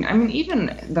interesting. I mean,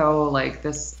 even though like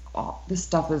this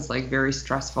stuff is like very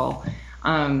stressful,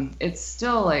 it's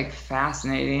still like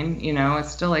fascinating,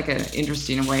 it's still like an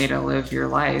interesting way to live your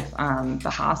life.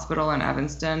 The hospital in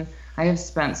Evanston, I have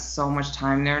spent so much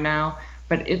time there now,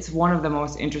 but it's one of the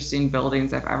most interesting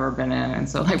buildings I've ever been in. And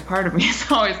so like part of me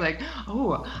is always like,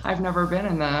 oh, I've never been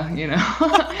in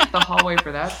the, the hallway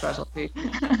for that specialty.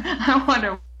 I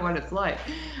wonder what it's like.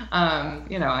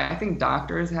 I think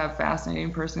doctors have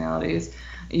fascinating personalities.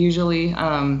 Usually,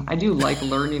 I do like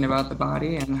learning about the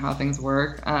body and how things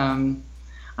work.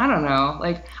 I don't know,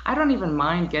 like, I don't even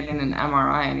mind getting an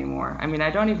MRI anymore. I mean, I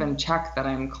don't even check that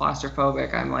I'm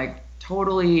claustrophobic. I'm like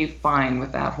totally fine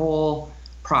with that whole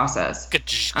process.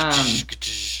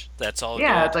 that's all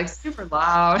Yeah, good. it's like super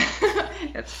loud.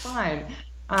 It's fine.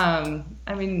 I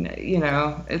mean,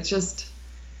 it's just,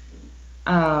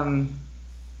 I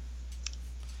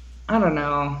don't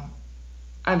know.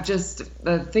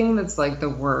 The thing that's like the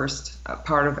worst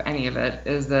part of any of it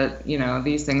is that,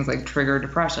 these things like trigger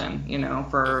depression,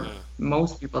 for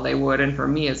most people they would, and for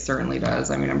me it certainly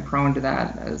does. I mean, I'm prone to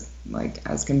that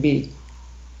as can be.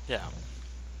 Yeah,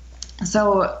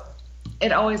 So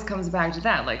it always comes back to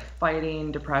that, like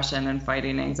fighting depression and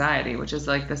fighting anxiety, which is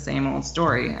like the same old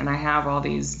story. And I have all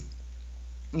these,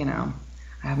 I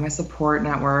have my support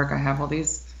network, I have all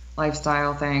these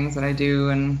lifestyle things that I do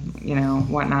and,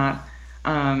 whatnot.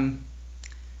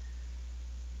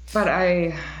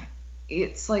 But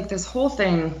it's like this whole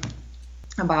thing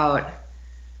about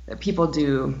that people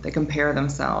do, they compare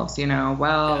themselves,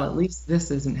 well, yeah, at least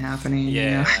this isn't happening,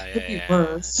 yeah, it could be yeah.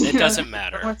 worse. It doesn't Everyone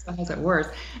matter. has it worse.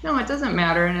 No, it doesn't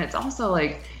matter. And it's also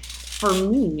like, for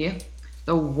me,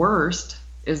 the worst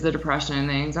is the depression and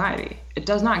the anxiety. It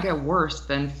does not get worse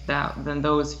than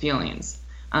those feelings.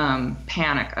 A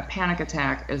panic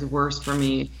attack is worse for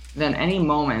me than any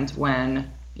moment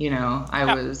when, I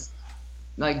Yeah, was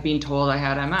like being told I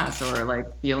had MS or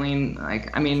like feeling like,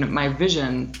 I mean, my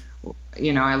vision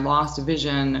I lost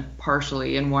vision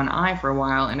partially in one eye for a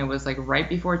while, and it was like right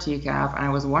before TCAF, and I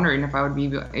was wondering if I would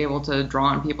be able to draw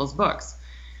on people's books.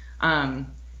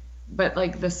 But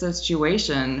like the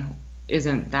situation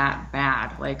isn't that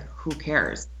bad. Like, who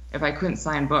cares? If I couldn't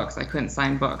sign books, I couldn't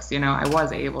sign books. I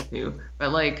was able to,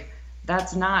 but like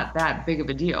that's not that big of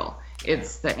a deal.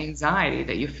 It's the anxiety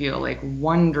that you feel, like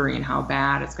wondering how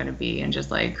bad it's going to be, and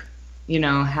just like,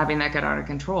 having that get out of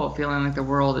control, feeling like the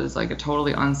world is like a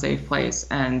totally unsafe place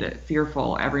and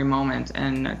fearful every moment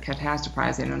and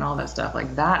catastrophizing and all that stuff.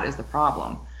 Like that is the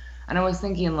problem. And I was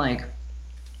thinking like,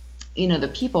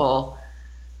 the people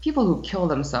who kill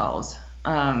themselves,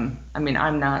 I mean,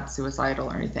 I'm not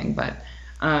suicidal or anything, but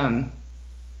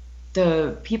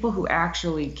the people who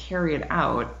actually carry it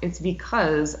out, it's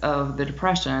because of the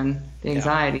depression, the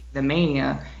anxiety, the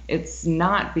mania. It's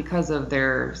not because of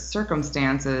their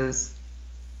circumstances.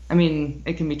 I mean,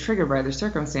 it can be triggered by their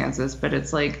circumstances, but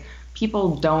it's like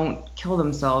people don't kill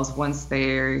themselves once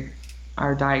they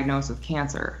are diagnosed with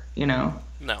cancer, No.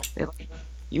 They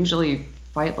usually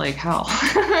fight like hell,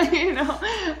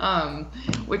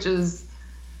 which is,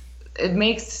 it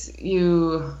makes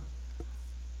you...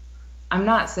 I'm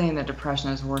not saying that depression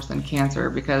is worse than cancer,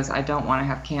 because I don't want to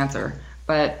have cancer,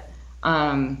 but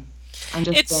I'm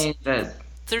just saying that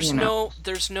there's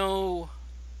no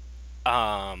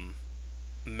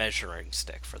measuring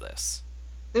stick for this.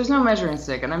 There's no measuring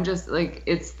stick, and I'm just like,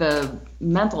 it's the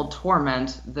mental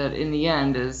torment that in the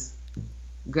end is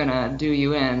gonna do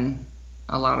you in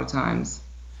a lot of times.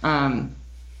 I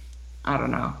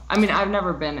don't know. I mean, I've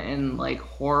never been in like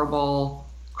horrible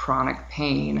chronic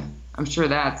pain. I'm sure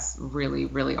that's really,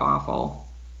 really awful.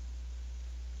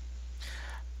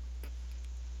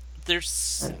 There's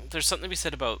something to be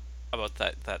said about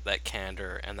that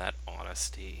candor and that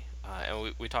honesty,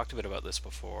 and we talked a bit about this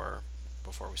before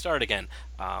we started again,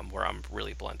 where I'm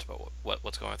really blunt about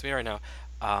what's going on with me right now,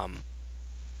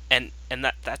 and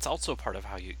that's also part of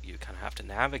how you kind of have to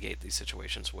navigate these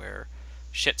situations where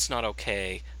shit's not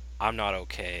okay, I'm not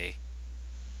okay,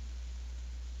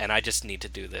 and I just need to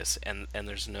do this, and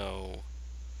there's no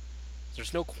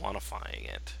quantifying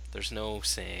it. There's no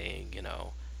saying,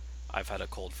 I've had a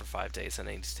cold for 5 days and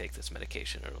I need to take this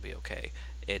medication and it'll be okay.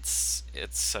 It's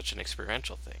such an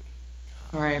experiential thing.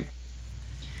 Right.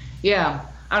 Yeah,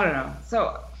 I don't know.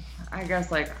 So I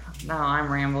guess like now I'm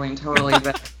rambling totally,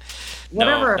 but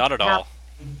whatever. No, not at all.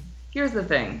 Here's the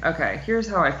thing. Okay, here's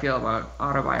how I feel about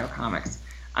autobiocomics.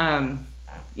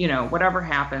 Whatever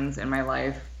happens in my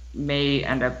life may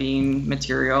end up being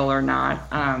material or not.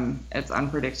 It's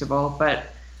unpredictable, but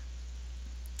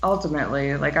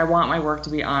ultimately, like, I want my work to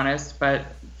be honest but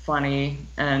funny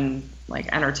and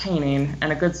like entertaining,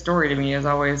 and a good story to me is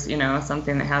always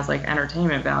something that has like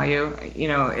entertainment value.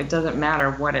 It doesn't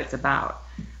matter what it's about.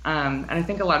 And I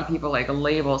think a lot of people like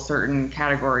label certain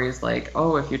categories like,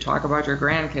 oh, if you talk about your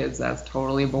grandkids, that's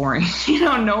totally boring.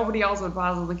 Nobody else would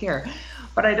possibly care.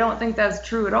 But I don't think that's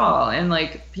true at all. And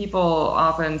like people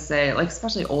often say, like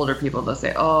especially older people, they'll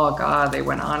say, oh God, they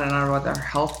went on and on about their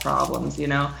health problems,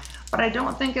 But I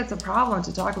don't think it's a problem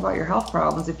to talk about your health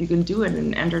problems if you can do it in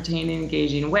an entertaining,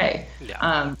 engaging way.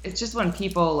 Yeah. It's just when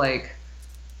people like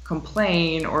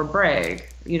complain or brag,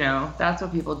 that's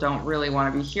what people don't really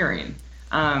want to be hearing.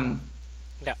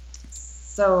 Yeah.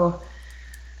 So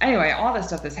anyway, all this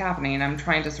stuff that's happening, and I'm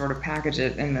trying to sort of package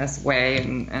it in this way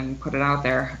and put it out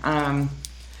there.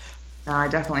 I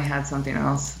definitely had something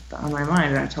else on my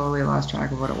mind, and I totally lost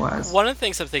track of what it was. One of the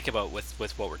things I'm thinking about with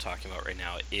what we're talking about right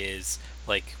now is,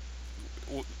 like,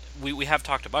 we have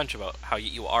talked a bunch about how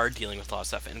you are dealing with a lot of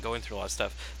stuff and going through a lot of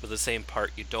stuff, but the same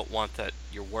part, you don't want that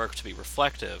your work to be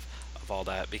reflective of all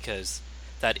that, because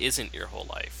that isn't your whole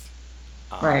life.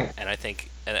 Right. And I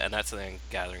think, and that's the thing I'm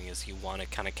gathering, is you want to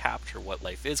kind of capture what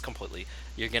life is completely.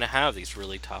 You're going to have these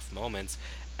really tough moments,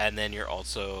 and then you're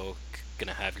also going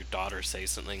to have your daughter say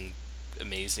something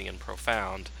amazing and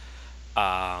profound,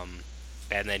 and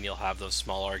then you'll have those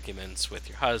small arguments with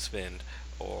your husband,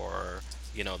 or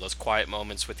those quiet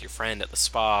moments with your friend at the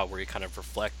spa where you kind of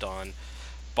reflect on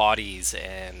bodies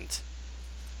and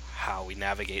how we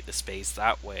navigate the space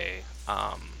that way.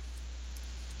 And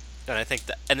I think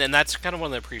that, and then that's kind of one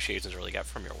of the appreciations I really get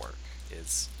from your work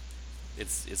is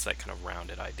it's that kind of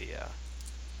rounded idea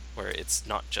where it's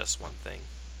not just one thing.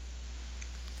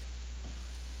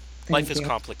 Life is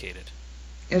complicated.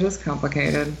 It is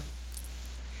complicated.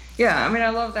 Yeah, I mean, I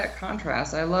love that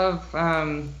contrast. I love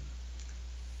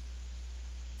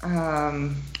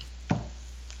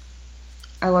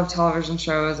television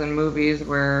shows and movies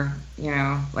where,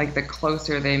 like the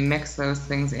closer they mix those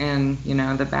things in,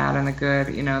 the bad and the good,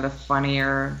 the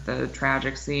funnier the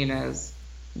tragic scene is.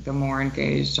 the more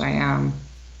engaged I am.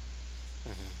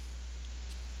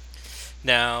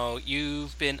 Now,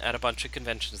 you've been at a bunch of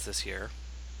conventions this year.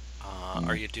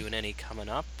 Are you doing any coming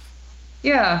up?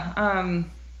 Yeah,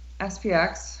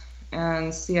 SPX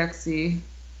and CXC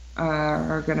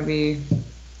are going to be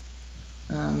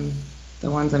the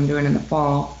ones I'm doing in the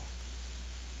fall.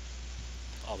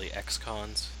 All the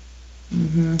X-Cons?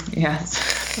 Yes.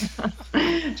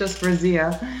 Just for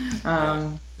Zia,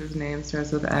 whose name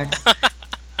starts with X.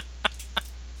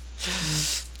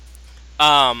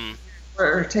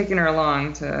 We're taking her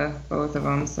along to both of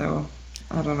them, so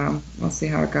I don't know. We'll see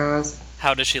how it goes.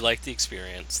 How does she like the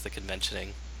experience, the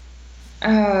conventioning?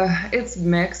 It's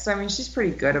mixed. I mean, she's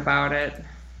pretty good about it.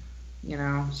 You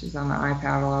know, she's on the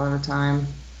iPad a lot of the time.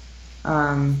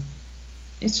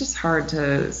 It's just hard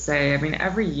to say. I mean,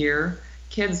 every year,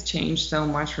 kids change so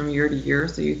much from year to year,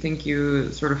 so you think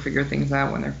you sort of figure things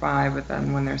out when they're 5, but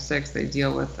then when they're 6, they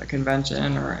deal with a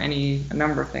convention or a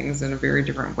number of things in a very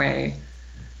different way.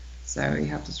 So you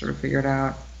have to sort of figure it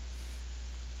out.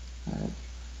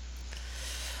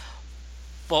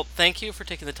 Well, thank you for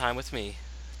taking the time with me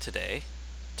today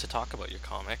to talk about your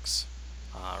comics.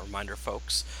 Reminder,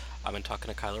 folks, I've been talking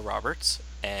to Kyla Roberts,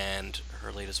 and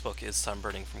her latest book is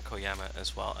Sunburning from Koyama,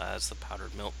 as well as the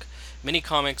Powdered Milk mini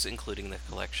comics, including the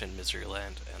collection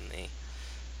Miseryland and the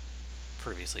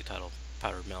previously titled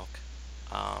Powdered Milk.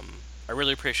 I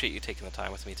really appreciate you taking the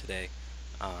time with me today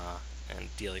and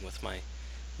dealing with my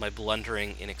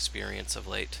blundering inexperience of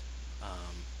late.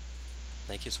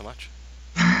 Thank you so much.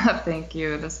 Thank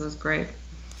you. This was great.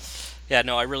 Yeah,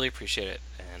 no, I really appreciate it,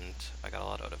 and I got a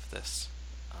lot out of this.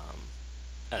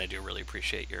 And I do really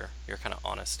appreciate your kind of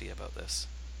honesty about this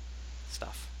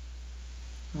stuff.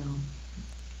 Well,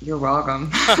 you're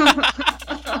welcome.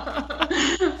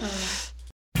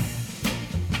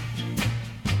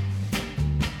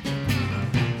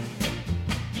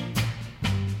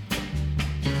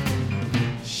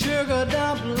 Sugar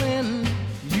dumpling,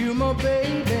 you my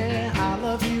baby, I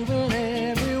love you in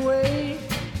every way.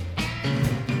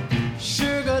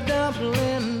 Sugar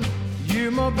dumpling,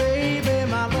 you my baby,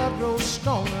 my love grows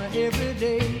stronger every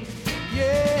day.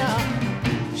 Yeah,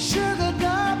 sugar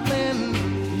dumpling,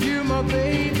 you my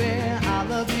baby, I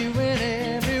love you in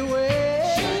every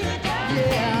way.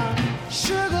 Yeah,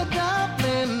 sugar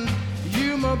dumpling,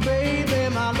 you my baby,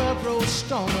 my love grows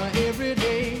stronger every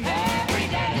day.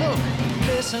 Look,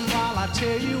 listen while I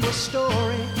tell you a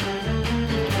story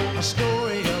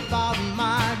about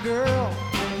my girl.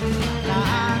 Now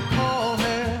I call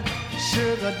her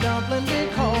sugar dumpling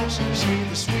because she's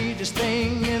the sweetest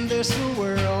thing in this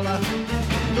world.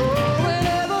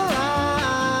 Whenever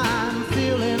I'm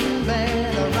feeling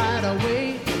bad, right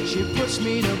away she puts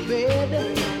me to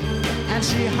bed, and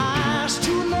she hires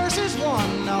 2 nurses,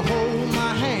 one to hold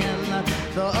my hand,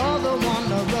 the other one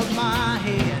to rub my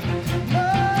head.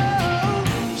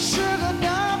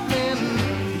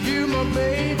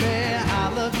 Baby, I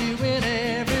love you in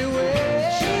every way.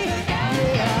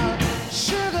 Yeah,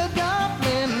 sugar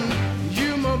dumpling,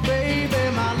 you my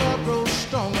baby, my love grows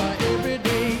stronger every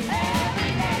day.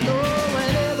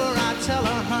 Whenever I tell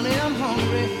her, honey, I'm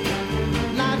hungry,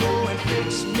 now go and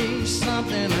fix me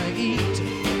something to eat.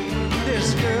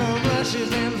 This girl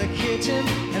rushes in the kitchen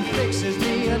and fixes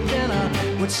me a dinner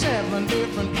with 7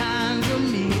 different kinds of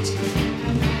meat.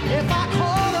 If I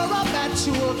call her up at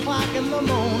 2 o'clock in the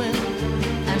morning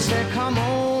and say, come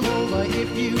on over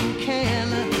if you can,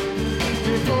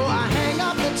 before I hang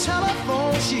up the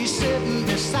telephone, she's sitting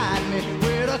beside me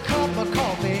with a cup of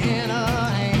coffee in her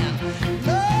hand.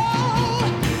 Oh,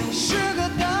 sugar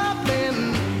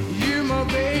dumpling, you my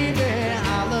baby,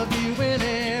 I love you in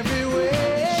every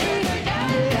way.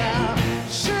 Yeah,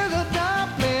 sugar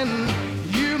dumpling,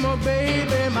 you my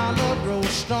baby, my love grows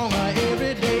stronger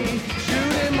every day.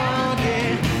 Judy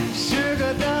Monkey,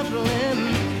 sugar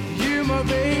dumpling, you my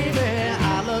baby,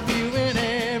 I love you in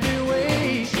every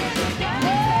way.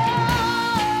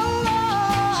 Oh,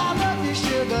 I love you,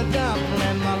 sugar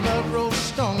dumpling, my love grows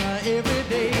stronger every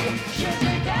day.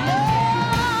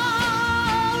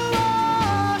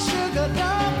 Oh, sugar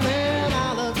dumpling,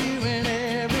 I love you in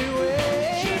every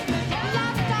way. La,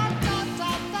 da, da,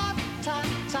 da, da, da,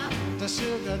 da, the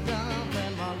sugar dumpling.